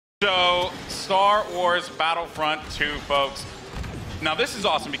So, Star Wars Battlefront 2, folks. Now, this is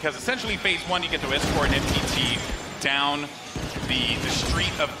awesome because essentially Phase 1, you get to escort an MTT down the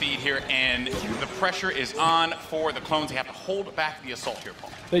street of Theed here, and the pressure is on for the clones. They have to hold back the assault here, Paul.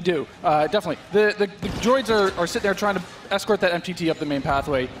 They do, definitely. The droids are sitting there trying to escort that MTT up the main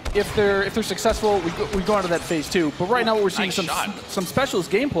pathway. If they're successful, we go on to that Phase 2. But right now, we're seeing some specialist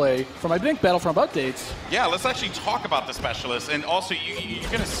gameplay from, I think, Battlefront updates. Yeah, let's actually talk about the specialists, and also you're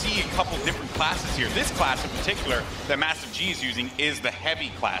going to see a couple different classes here. This class in particular that Massive G is using is the heavy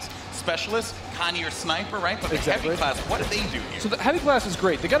class. Specialist, kind of your sniper, right? But the heavy class, what do they do here? So the heavy class is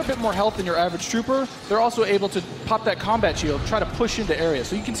great. They got a bit more health than your average trooper. They're also able to pop that combat shield, try to push into areas.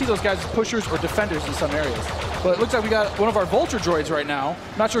 So you can see those guys as pushers or defenders in some areas. But it looks like we got one of our Vulture droids right now.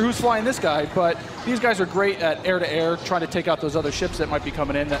 Not sure who's flying this guy, but these guys are great at air-to-air, trying to take out those other ships that might be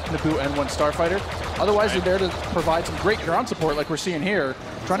coming in, that Naboo N1 Starfighter. Otherwise, they're there to provide some great ground support like we're seeing here,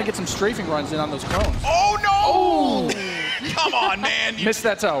 trying to get some strafing runs in on those clones. Oh, no! Oh! Come on, man. Missed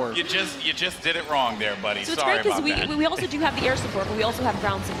that tower. You just did it wrong there, buddy. So it's Sorry great about because we also do have the air support, but we also have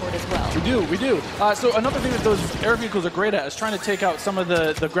ground support as well. We do. So another thing that those air vehicles are great at is trying to take out some of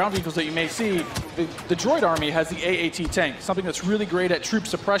the ground vehicles that you may see. The droid army has the AAT tank, something that's really great at troop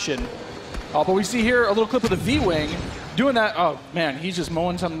suppression. But we see here a little clip of the V-Wing doing that. Oh, man, he's just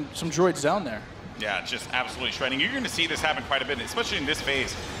mowing some droids down there. Yeah, just absolutely shredding. You're going to see this happen quite a bit, especially in this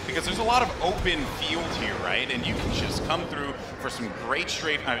phase, because there's a lot of open field here, right? And you can just come through for some great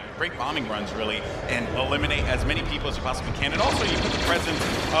great bombing runs, really, and eliminate as many people as you possibly can. And also, you put the presence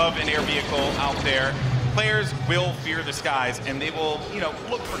of an air vehicle out there. Players will fear the skies, and they will,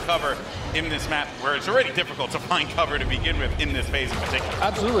 look for cover in this map where it's already difficult to find cover to begin with in this phase in particular.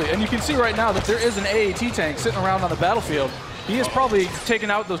 Absolutely, and you can see right now that there is an AAT tank sitting around on the battlefield. He is probably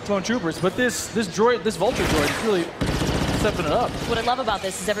taking out those clone troopers, but this Vulture droid is really stepping it up. What I love about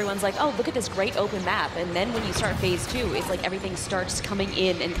this is everyone's like, oh, look at this great open map. And then when you start Phase 2, it's like everything starts coming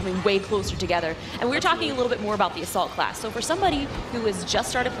in and coming way closer together. And we were talking a little bit more about the Assault class. So for somebody who has just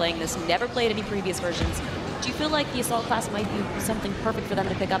started playing this, never played any previous versions, do you feel like the Assault class might be something perfect for them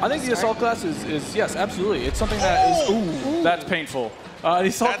to pick up? I think the Assault class is yes, absolutely. It's something that is, that's painful. The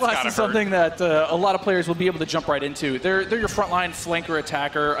Assault class is something that a lot of players will be able to jump right into. They're your frontline flanker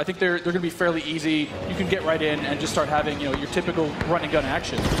attacker. I think they're going to be fairly easy. You can get right in and just start having your typical run and gun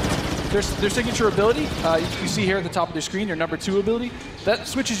action. Their signature ability, you see here at the top of the screen, your number 2 ability, that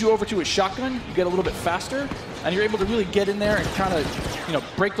switches you over to a shotgun. You get a little bit faster, and you're able to really get in there and kind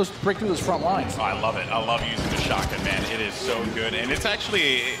of break through those front lines. Oh, I love it. I love using the shotgun, man. It is so good. And it's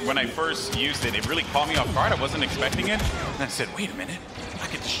actually, when I first used it, it really caught me off guard. I wasn't expecting it. And I said, wait a minute. I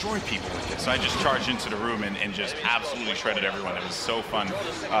could destroy people with this. So I just charged into the room and just absolutely shredded everyone. It was so fun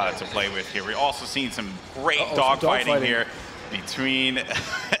to play with here. We're also seeing some great dogfighting here between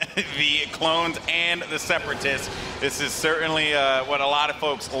the clones and the separatists. This is certainly what a lot of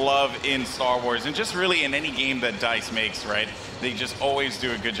folks love in Star Wars, and just really in any game that DICE makes, right? They just always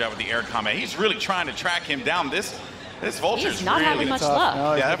do a good job with the air combat. He's really trying to track him down. This Vulture's not really having much luck.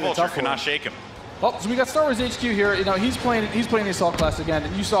 No, yeah, that Vulture cannot shake him. Well, so we got Star Wars HQ here. He's playing the Assault class again,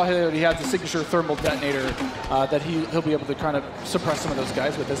 and you saw here he has the signature thermal detonator that he'll be able to kind of suppress some of those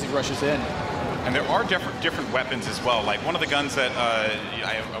guys with as he rushes in. And there are different weapons as well. Like one of the guns that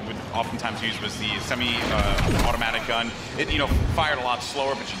I would oftentimes use was the semi-automatic gun. It fired a lot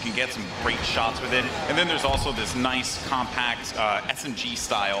slower, but you can get some great shots with it. And then there's also this nice compact SMG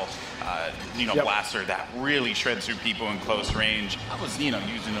style blaster that really shreds through people in close range. I was using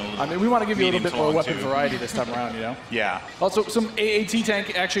a little. I mean, we want to give you a little bit more weapon variety this time around, Yeah. Also, some AAT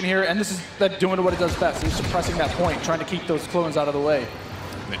tank action here, and this is doing what it does best. It's suppressing that point, trying to keep those clones out of the way.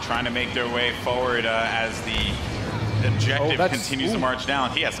 They're trying to make their way forward as the objective continues to march down.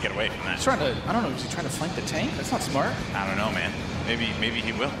 He has to get away from that. He's trying to, I don't know, is he trying to flank the tank? That's not smart. I don't know, man. Maybe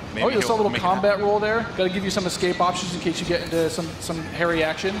he will. Maybe you saw a little combat roll there. Got to give you some escape options in case you get into some hairy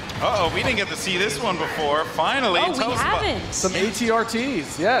action. Uh-oh, we didn't get to see this one before. Finally, we haven't. Some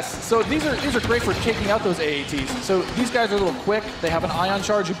ATRTs, yes. So these are great for taking out those AATs. So these guys are a little quick. They have an ion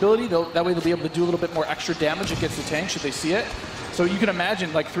charge ability. That way they'll be able to do a little bit more extra damage against the tank should they see it. So you can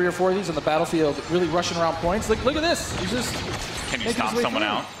imagine like 3 or 4 of these on the battlefield really rushing around points. Like, look at this. He's just Can you stop someone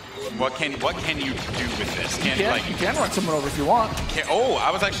out? What can you do with this? You can run someone over if you want.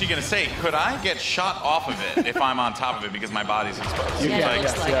 I was actually going to say, could I get shot off of it if I'm on top of it because my body's exposed?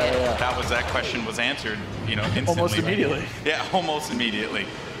 That question was answered, instantly. Almost immediately. Yeah, almost immediately.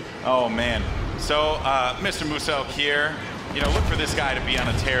 Oh, man. So, Mr. Musso here, You know, look for this guy to be on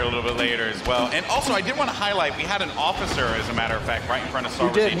a tear a little bit later as well. And also, I did want to highlight, we had an officer, as a matter of fact, right in front of Star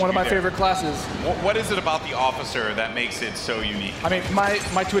Wars. We did, HQ one of my there. favorite classes. What is it about the officer that makes it so unique? I mean,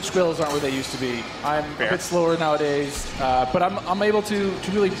 my Twitch skills aren't where they used to be. I'm a bit slower nowadays, but I'm able to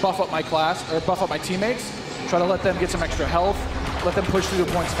really buff up my class, or buff up my teammates, try to let them get some extra health, let them push through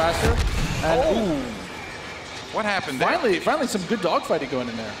the points faster. And, ooh. What happened there? Finally some good dogfighting going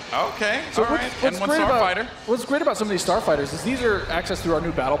in there. Okay, so all right. And one starfighter. What's great about some of these starfighters is these are accessed through our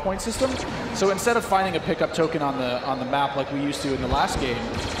new battle point system. So instead of finding a pickup token on the map like we used to in the last game,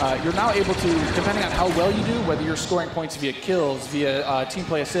 you're now able to, depending on how well you do, whether you're scoring points via kills, via team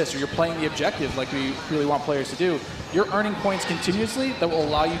play assists, or you're playing the objective like we really want players to do, you're earning points continuously that will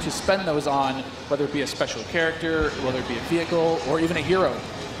allow you to spend those on whether it be a special character, whether it be a vehicle, or even a hero.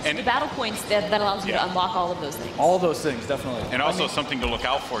 And the battle points that allows you to unlock all of those things. All of those things, definitely. And also something to look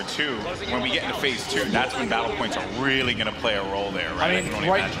out for too. When we get into phase 2, that's when battle points are really going to play a role there, right? I mean,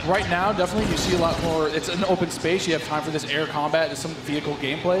 right now, definitely you see a lot more. It's an open space. You have time for this air combat and some vehicle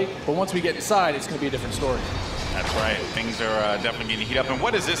gameplay. But once we get inside, it's going to be a different story. That's right. Things are definitely going to heat up. And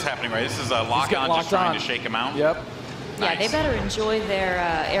what is this happening, right? This is a lock-on just trying to shake him out? Yep. Yeah, they better enjoy their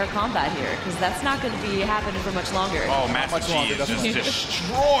air combat here, because that's not going to be happening for much longer. Oh, Master G is just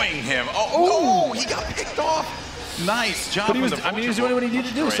destroying him. Oh, no, he got picked off. Nice job. But he was doing what he needed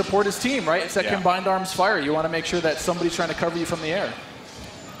to do, support his team, right? It's that combined arms fire. You want to make sure that somebody's trying to cover you from the air.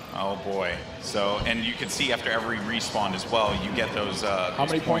 Oh boy. So, and you can see after every respawn as well, you get those how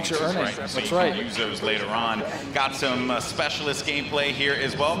many points you're earning. Right? That's so you can use those later on. Got some specialist gameplay here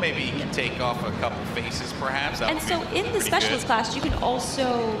as well. Maybe you can take off a couple faces perhaps. That and so in the specialist class, you can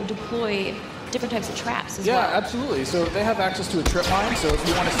also deploy different types of traps as well. Yeah, absolutely. So they have access to a trip mine. So if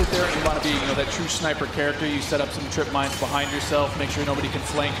you want to sit there and you want to be, that true sniper character, you set up some trip mines behind yourself, make sure nobody can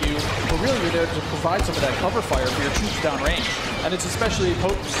flank you. But really, you're there to provide some of that cover fire for your troops downrange. And it's especially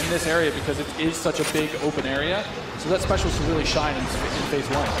potent in this area because it is such a big open area. So that specialist will really shine in phase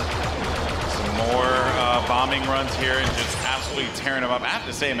 1. Some more bombing runs here and just absolutely tearing them up. I have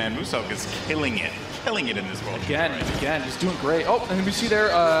to say, man, Musok is killing it in this world. Again, just doing great. Oh, and we see there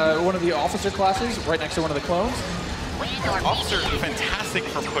one of the officer classes right next to one of the clones. Officer, fantastic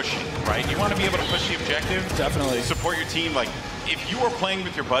for pushing, right? You want to be able to push the objective. Definitely. Support your team. Like, if you are playing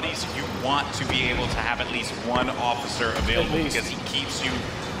with your buddies, you want to be able to have at least one officer available because he keeps you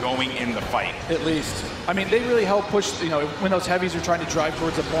going in the fight. At least. I mean, they really help push, when those heavies are trying to drive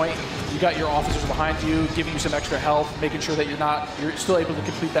towards a point, you got your officers behind you, giving you some extra health, making sure that you're still able to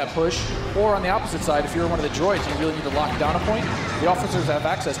complete that push. Or on the opposite side, if you're one of the droids and you really need to lock down a point, the officers have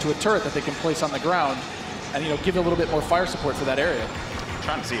access to a turret that they can place on the ground and, give a little bit more fire support for that area. I'm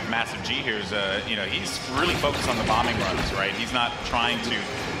trying to see if Massive G here is, he's really focused on the bombing runs, right? He's not trying to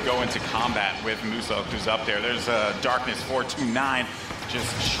go into combat with Musok, who's up there. There's Darkness 429.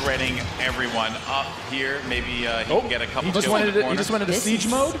 Just shredding everyone up here. Maybe he can get a couple kills in the corner. He just went into siege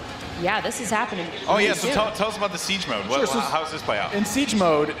mode? Yeah, this is happening. Oh, yeah, so tell us about the siege mode. How does this play out? In siege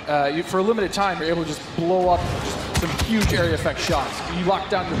mode, for a limited time, you're able to just blow up some huge area effect shots. You lock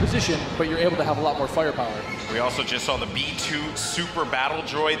down your position, but you're able to have a lot more firepower. We also just saw the B2 Super Battle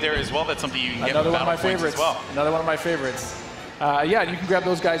Droid there as well. That's something you can get with battle points as well. Another one of my favorites. Yeah, you can grab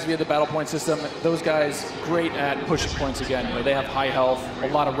those guys via the battle point system. Those guys, great at pushing points again. They have high health, a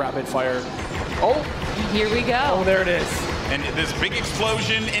lot of rapid fire. Oh! Here we go. Oh, there it is. And this big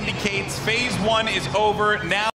explosion indicates phase 1 is over. Now